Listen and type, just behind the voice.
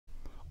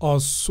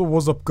So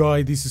what's up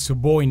guys, this is your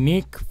boy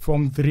Nick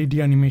from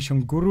 3D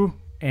Animation Guru,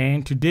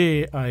 and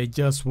today I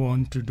just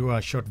want to do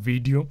a short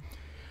video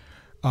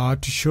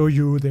to show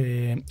you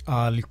the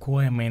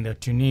requirement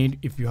that you need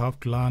if you have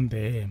to learn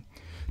the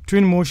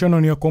Twinmotion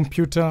on your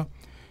computer.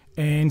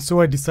 And so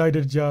I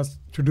decided just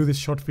to do this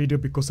short video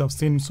because I've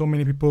seen so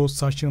many people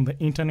searching on the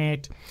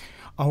internet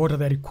what are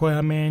the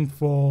requirements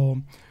for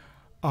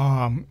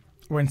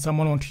when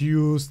someone wants to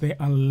use the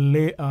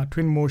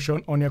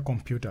Twinmotion on your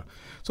computer.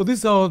 So this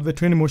is how the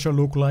Twinmotion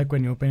look like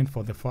when you open it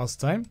for the first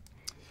time.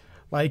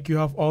 Like you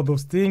have all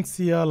those things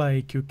here,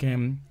 like you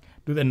can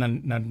do the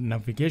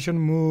navigation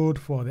mode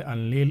for the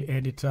Unreal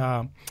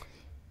editor.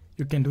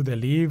 You can do the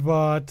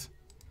levered.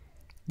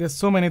 There's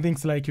so many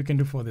things like you can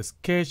do for the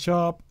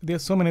SketchUp.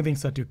 There's so many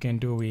things that you can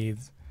do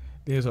with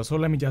this. So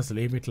let me just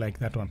leave it like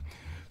that one.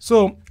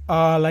 So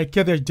like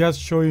here they're just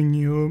showing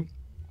you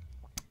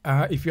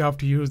if you have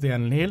to use the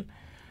Unreal,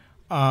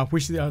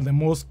 which are the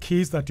most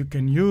keys that you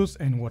can use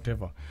and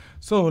whatever.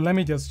 So let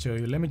me just show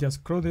you. Let me just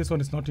scroll this one.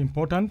 It's not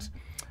important.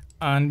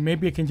 And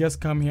maybe I can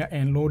just come here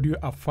and load you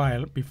a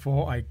file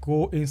before I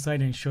go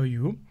inside and show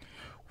you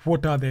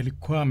what are the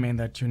requirements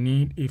that you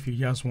need if you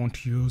just want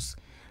to use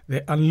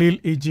the Unreal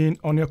Engine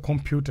on your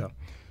computer.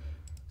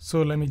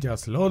 So let me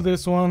just load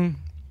this one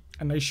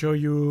and I show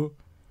you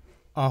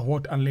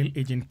what Unreal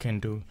Engine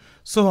can do.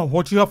 So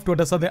what you have to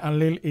understand, the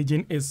Unreal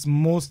Engine is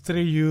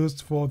mostly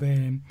used for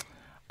the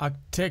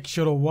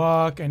architectural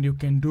work, and you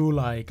can do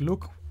like,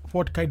 look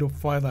what kind of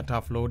file that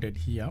I've loaded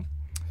here.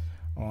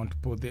 I want to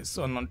put this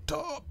one on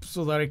top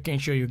so that I can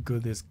show you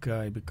good this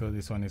guy, because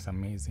this one is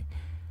amazing.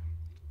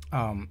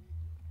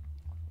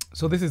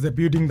 So this is the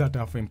building that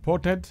I've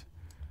imported.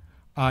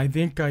 I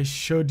think I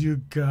showed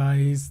you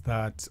guys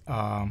that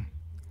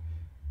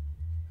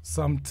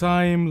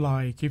sometime,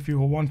 like if you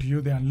want to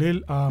use the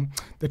Unreal,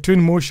 the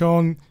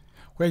Twinmotion,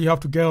 where you have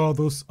to get all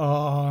those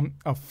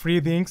free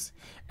things,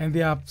 and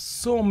there are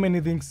so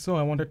many things. So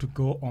I wanted to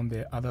go on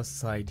the other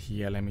side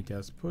here. Let me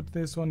just put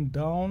this one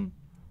down.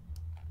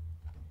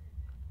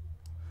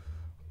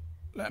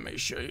 Let me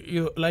show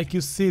you. Like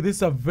you see, this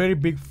is a very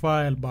big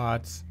file,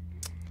 but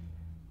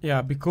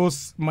yeah,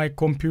 because my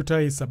computer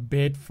is a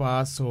bit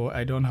fast, so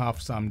I don't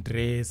have some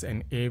trays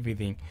and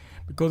everything,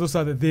 because those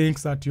are the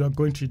things that you are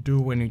going to do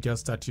when you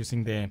just start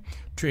using the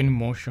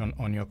Twinmotion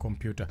on your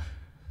computer.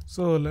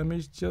 So let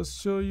me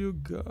just show you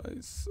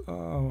guys.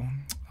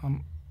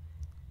 I'm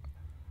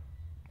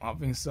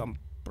having some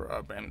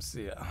problems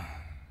here. I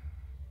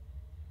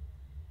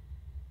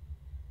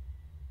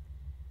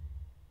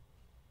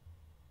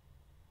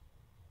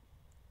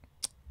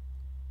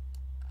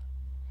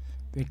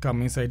think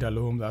I'm inside the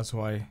room, that's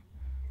why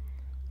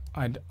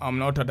I'm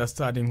not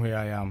understanding where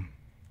I am.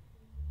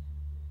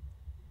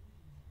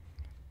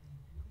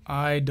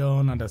 I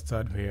don't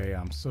understand where I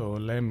am. So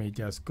let me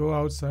just go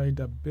outside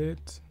a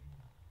bit.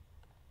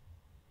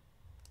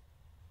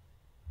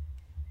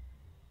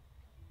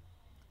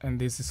 And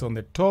this is on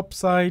the top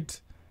side,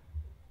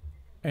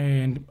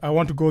 and I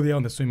want to go there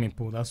on the swimming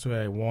pool. That's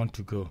where I want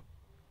to go.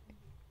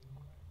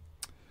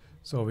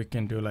 So we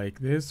can do like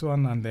this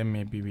one, and then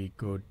maybe we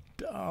go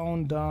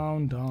down,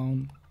 down,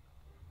 down,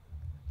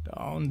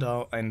 down,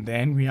 down, and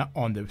then we are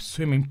on the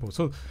swimming pool.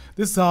 So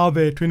this is how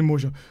the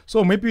Twinmotion.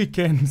 So maybe we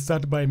can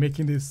start by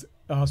making this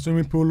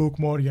swimming pool look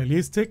more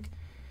realistic.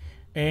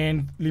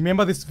 And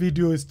remember, this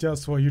video is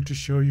just for you to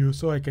show you.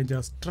 So I can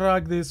just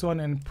drag this one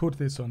and put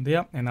this on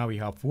there, and now we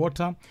have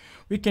water.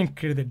 We can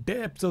create the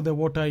depth of the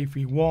water if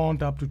we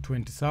want, up to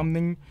 20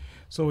 something,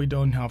 so we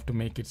don't have to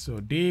make it so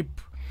deep.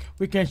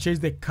 We can change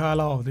the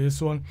color of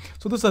this one.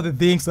 So those are the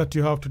things that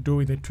you have to do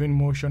with the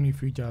Twinmotion.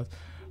 If you just,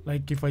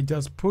 like, if I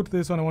just put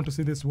this one, I want to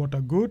see this water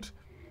good,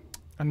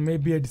 and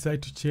maybe I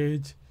decide to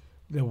change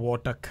the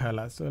water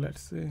color. So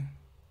let's see.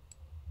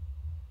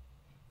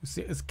 You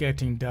see, it's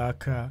getting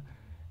darker.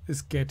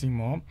 It's getting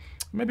more.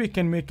 Maybe you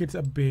can make it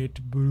a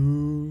bit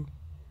blue.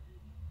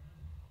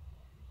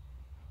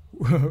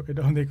 I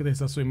don't think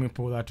there's a swimming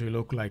pool that will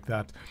look like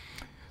that.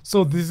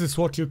 So this is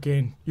what you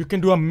can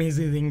do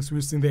amazing things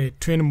using the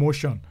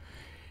Twinmotion.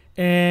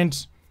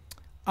 And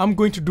I'm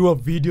going to do a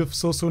video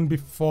so soon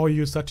before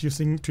you start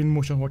using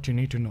Twinmotion, what you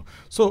need to know.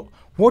 So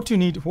what do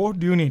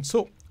you need?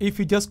 So if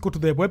you just go to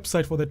the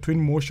website for the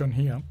Twinmotion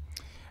here,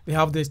 they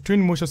have this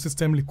Twinmotion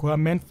system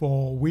requirement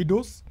for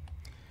Windows.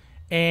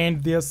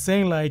 And they're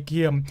saying like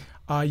here,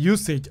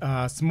 usage,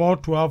 small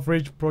to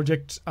average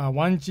project, 1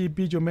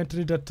 GB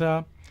geometry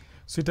data,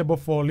 suitable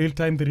for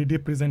real-time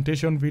 3D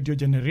presentation, video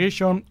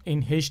generation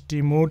in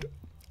HD mode,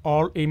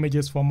 all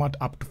images format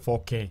up to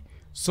 4K.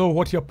 So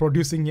what you're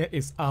producing here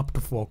is up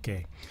to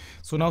 4K.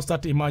 So now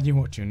start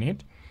imagining what you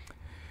need.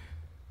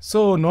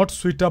 So not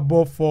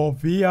suitable for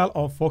VR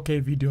or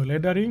 4K video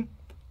rendering.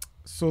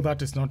 So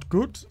that is not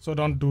good. So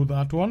don't do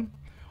that one.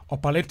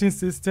 Operating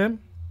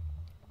system,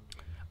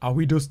 a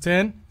Windows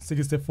 10,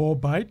 64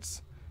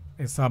 bytes.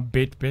 It's a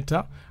bit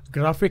better.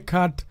 Graphic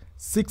card,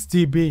 6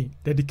 GB.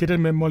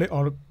 Dedicated memory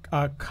or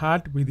a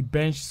card with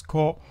bench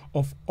score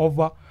of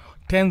over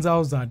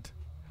 10,000.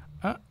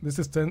 This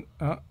is 10.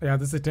 Yeah,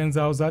 this is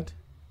 10,000.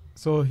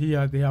 So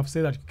here they have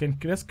said that you can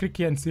just click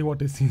here and see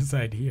what is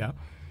inside here.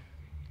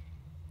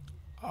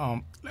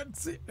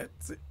 Let's see.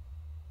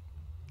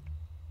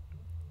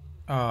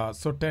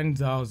 So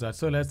 10,000.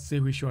 So let's see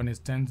which one is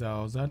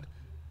 10,000.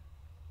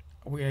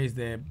 Where is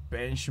the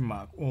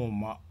benchmark? Oh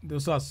my,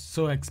 those are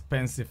so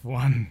expensive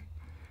one.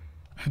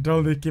 I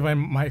don't think even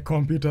my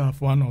computer have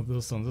one of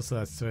those ones. Those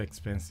are so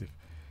expensive.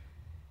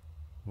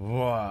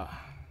 Wow.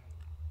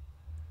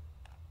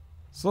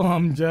 So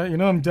I'm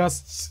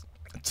just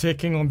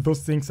checking on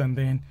those things, and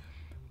then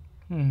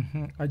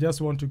I just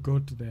want to go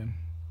to the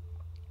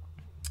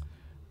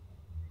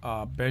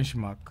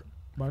benchmark.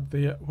 But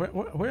they,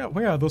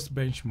 where are those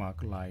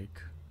benchmark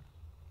like?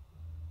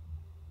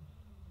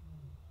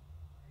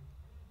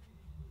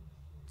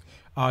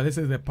 This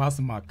is the pass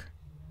mark.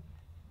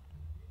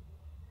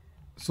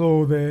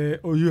 So they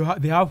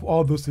have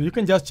all those. You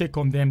can just check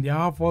on them. They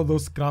have all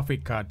those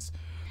graphic cards,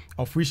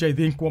 of which I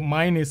think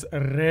mine is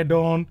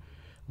Redon,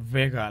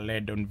 Vega.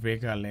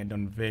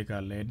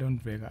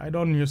 I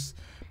don't use,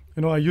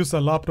 I use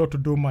a laptop to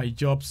do my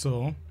job.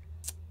 So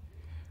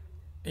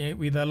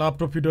with a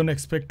laptop, you don't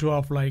expect to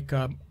have like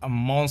a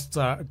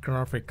monster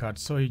graphic card.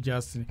 So you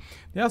just,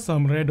 there's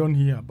some Redon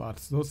here, but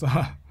those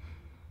are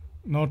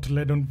not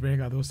Redon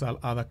Vega. Those are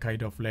other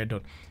kind of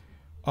Redon.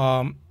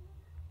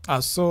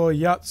 So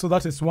yeah, so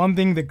that is one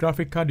thing, the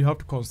graphic card, you have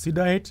to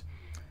consider it.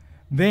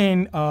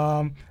 Then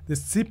the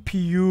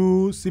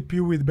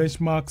CPU with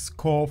benchmark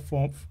score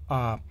from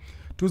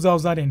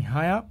 2000 and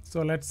higher.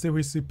 So let's see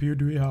which CPU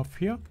do we have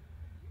here.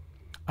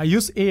 I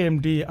use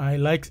AMD. I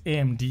like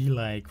AMD.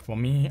 Like for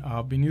me,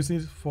 I've been using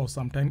it for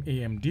some time,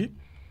 AMD.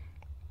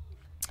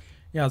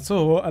 Yeah,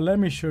 so let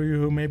me show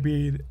you.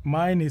 Maybe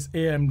mine is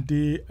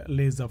AMD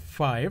Laser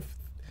 5.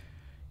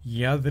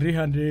 Yeah,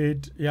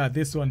 300. Yeah,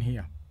 this one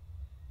here.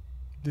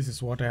 This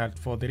is what I had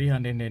for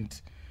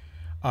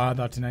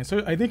 339.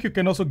 So I think you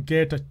can also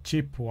get a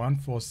cheap one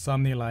for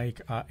something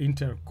like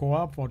Intel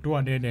Core for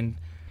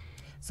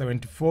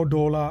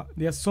 $274.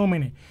 There are so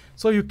many.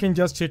 So you can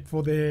just check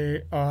for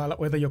the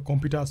whether your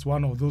computer has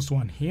one of those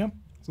one here.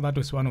 So that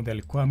was one of the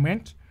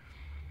requirements.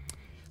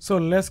 So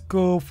let's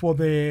go for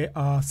the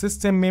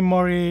system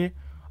memory,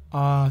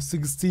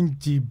 16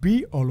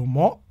 GB or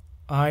more.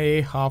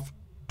 I have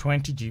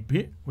 20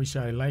 GB, which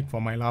I like for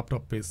my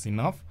laptop is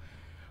enough.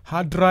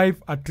 Hard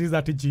drive at least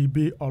 30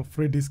 GB or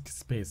free disk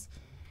space.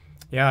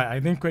 Yeah, I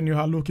think when you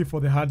are looking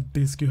for the hard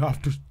disk, you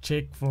have to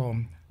check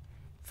from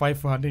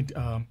 500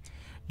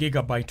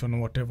 gigabyte or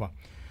whatever.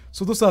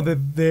 So those are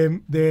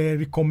the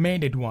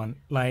recommended one.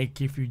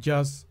 Like if you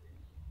just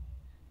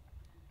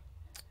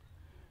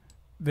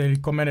the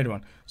recommended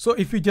one. So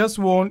if you just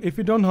want, if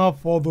you don't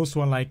have all those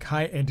one like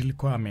high-end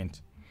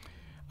requirement,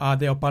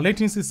 the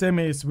operating system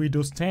is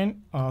Windows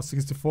 10,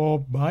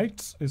 64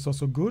 bytes is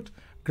also good.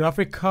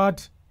 Graphic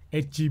card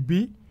 8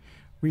 GB.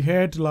 We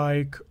had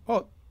like,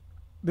 oh,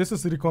 this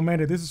is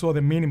recommended. This is all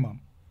the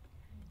minimum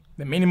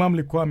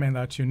requirement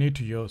that you need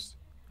to use.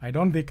 I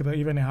don't think they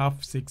even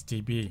have 6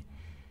 GB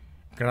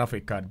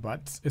graphic card,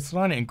 but it's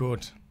running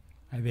good.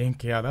 I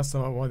think, yeah, that's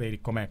what they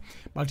recommend.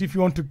 But if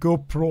you want to go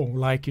pro,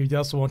 like you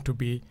just want to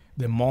be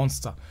the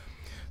monster,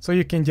 so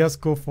you can just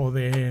go for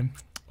the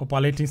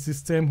operating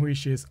system,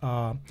 which is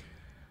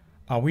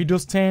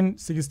Windows 10,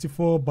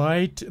 64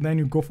 byte. Then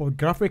you go for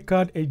graphic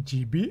card 8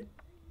 GB.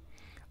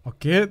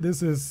 Okay,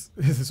 this is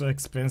so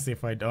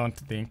expensive. I don't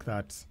think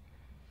that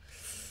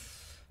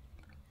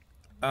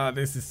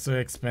this is so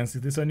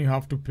expensive. This one you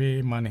have to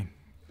pay money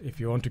if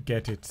you want to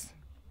get it.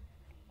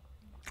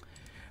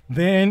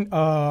 Then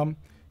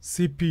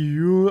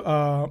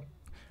CPU,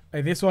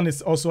 this one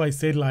is also, I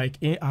said, like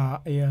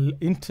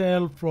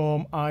Intel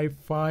from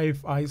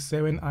i5,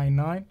 i7,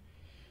 i9,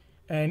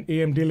 and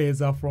AMD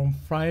Laser from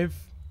 5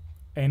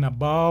 and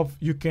above.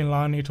 You can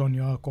learn it on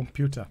your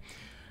computer.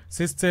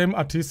 System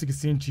at least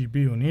 16 GB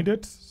you need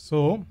it.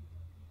 So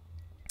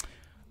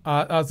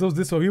as of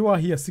this one, we were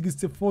here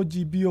 64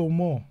 GB or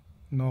more.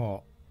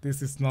 No,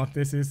 this is not.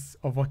 This is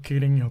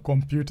overkilling your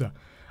computer.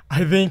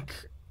 I think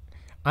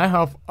I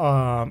have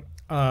a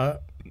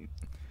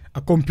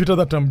computer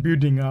that I'm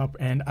building up,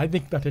 and I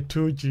think that a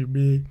 2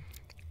 GB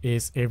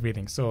is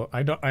everything. So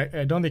I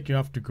don't think you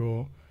have to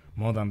go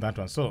more than that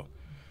one. So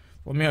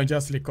for me, I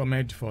just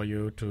recommend for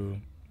you to.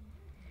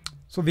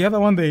 So the other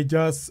one, they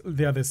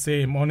are the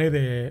same. Only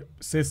the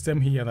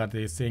system here that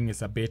they're saying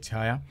is a bit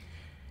higher,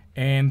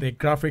 and the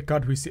graphic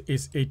card which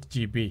is 8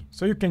 GB.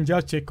 So you can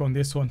just check on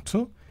this one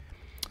too.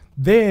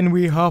 Then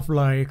we have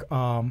like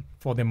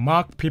for the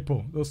Mac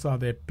people, those are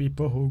the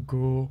people who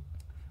go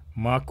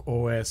Mac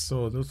OS.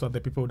 So those are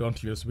the people who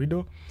don't use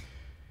Windows.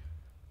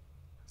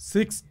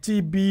 6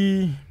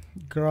 GB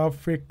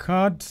graphic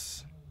card.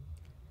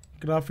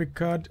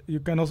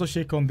 You can also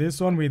check on this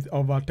one with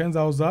over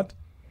 10,000.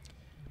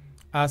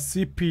 A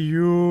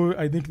CPU,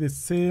 I think the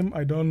same.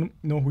 I don't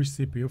know which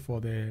CPU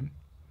for the.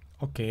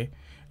 Okay,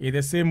 it's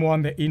the same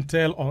one, the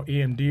Intel or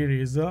AMD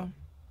Razer.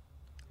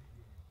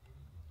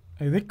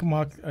 I think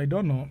Mac. I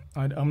don't know.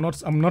 I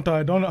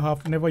don't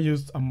have never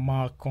used a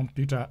Mac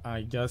computer.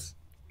 I just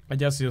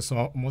use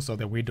most of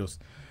the Windows.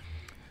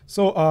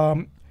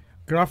 So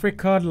graphic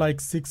card like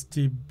 6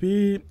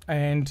 GB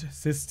and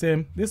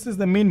system. This is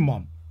the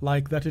minimum,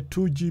 like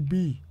 32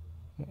 GB.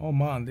 Oh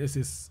man, this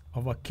is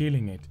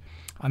overkilling it.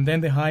 And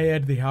then the high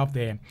end, they have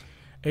the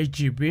 8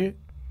 GB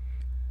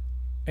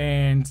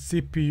and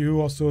CPU,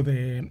 also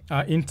the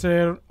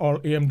Intel or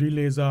AMD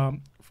laser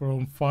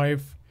from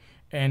 5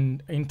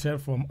 and Intel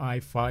from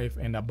i5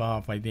 and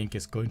above. I think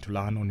is going to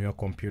land on your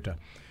computer.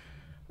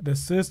 The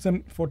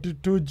system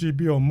 42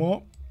 GB or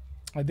more.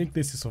 I think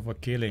this is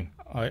overkilling.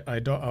 I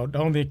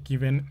don't think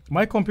even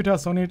my computer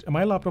is on it.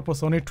 My laptop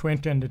was on it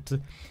 20, and it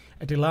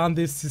ran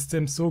this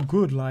system so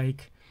good.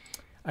 Like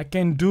I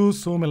can do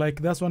so many.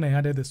 Like that's when I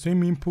added the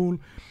swimming pool.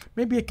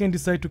 Maybe I can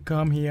decide to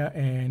come here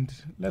and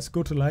let's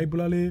go to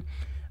library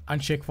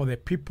and check for the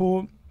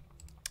people.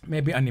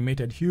 Maybe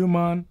animated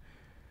human,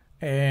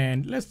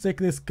 and let's take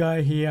this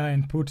guy here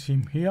and put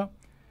him here,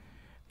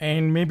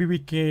 and maybe we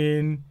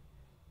can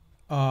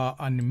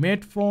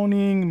animate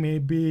phoning,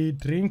 maybe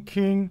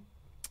drinking.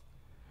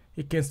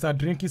 He can start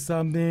drinking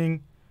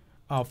something,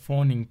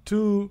 phoning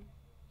too.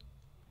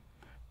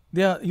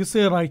 There, you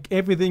see, like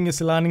everything is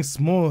running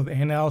smooth,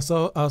 and I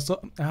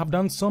have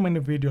done so many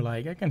videos.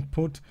 Like I can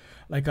put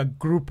like a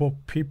group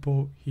of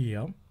people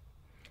here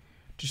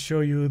to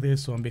show you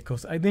this one,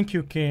 because I think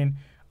you can.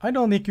 I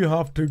don't think you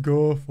have to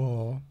go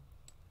for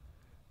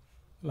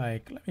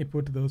like, let me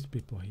put those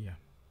people here.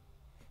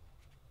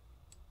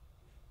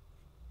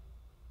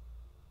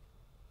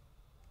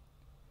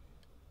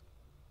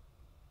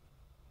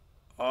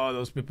 Oh,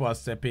 those people are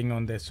stepping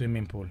on the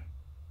swimming pool.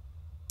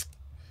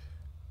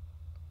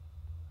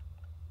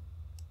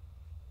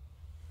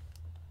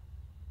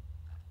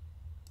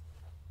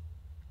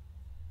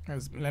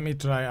 Let me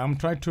try. I'm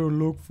trying to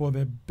look for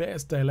the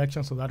best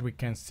direction so that we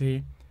can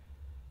see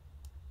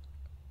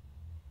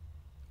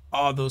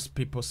all those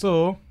people.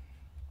 So,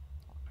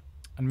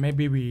 and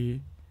maybe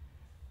we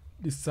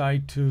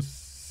decide to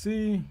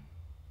see.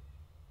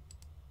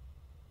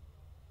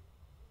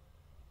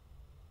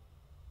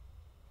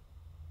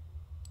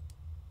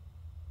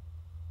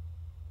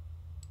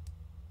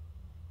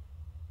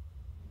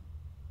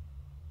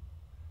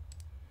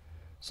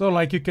 So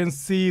like you can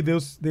see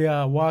those, they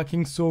are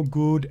working so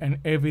good and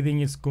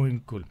everything is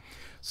going good.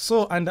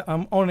 So, and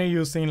I'm only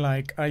using,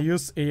 like I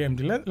use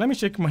AMD. Let me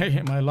check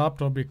my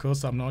laptop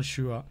because I'm not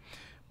sure,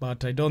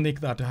 but I don't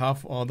think that I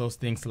have all those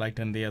things like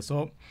in there.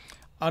 So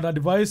I'd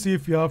advise you,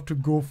 if you have to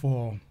go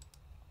for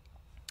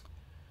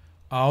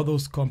all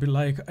those computers,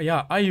 like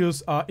yeah, I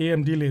use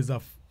AMD laser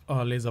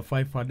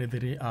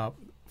 500,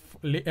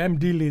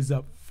 AMD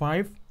laser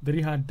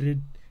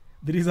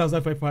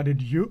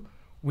 3500U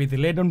with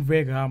Radeon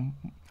Vega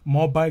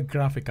mobile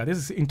graphic card. This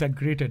is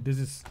integrated. This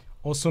is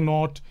also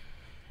not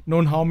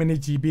known how many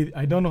GB.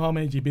 I don't know how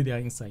many GB they are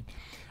inside.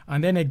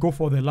 And then I go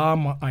for the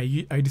RAM.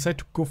 I decide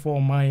to go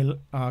for my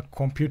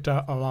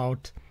computer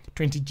around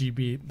 20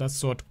 GB. That's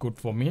sort good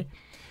for me.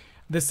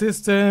 The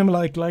system,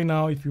 like right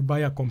now, if you buy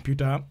a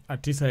computer,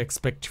 at least I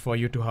expect for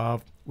you to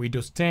have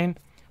Windows 10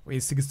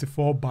 with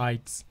 64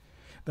 bytes.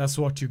 That's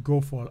what you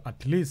go for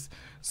at least.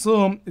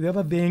 So the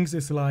other things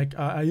is like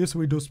I use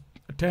Windows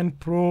 10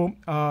 Pro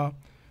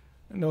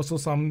and also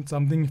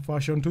something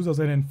version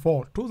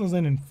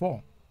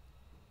 2004.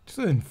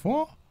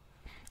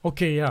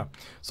 Okay, yeah.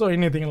 So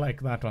anything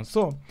like that one.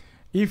 So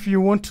if you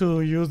want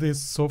to use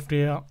this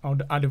software, I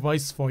would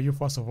advise for you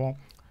first of all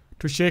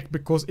to check,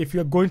 because if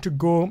you're going to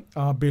go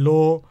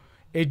below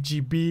 8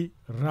 GB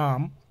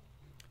RAM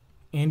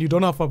and you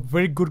don't have a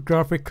very good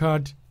graphic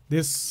card,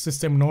 this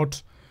system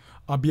not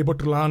be able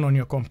to run on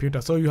your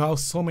computer. So you have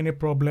so many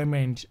problems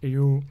and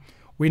you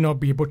will not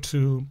be able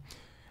to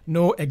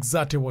know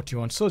exactly what you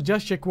want. So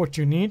just check what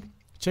you need,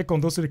 check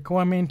on those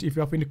requirements. If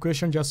you have any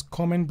question, just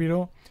comment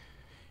below.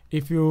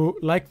 If you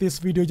like this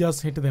video,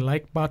 just hit the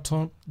like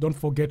button. Don't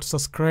forget to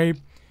subscribe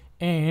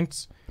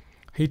and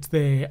hit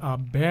the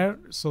bell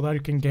so that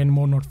you can get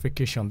more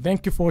notification.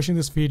 Thank you for watching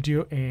this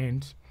video,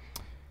 and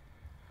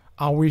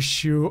I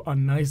wish you a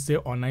nice day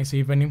or nice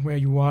evening where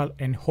you are,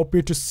 and hope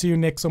to see you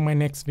next on my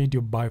next video.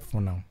 Bye for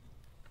now.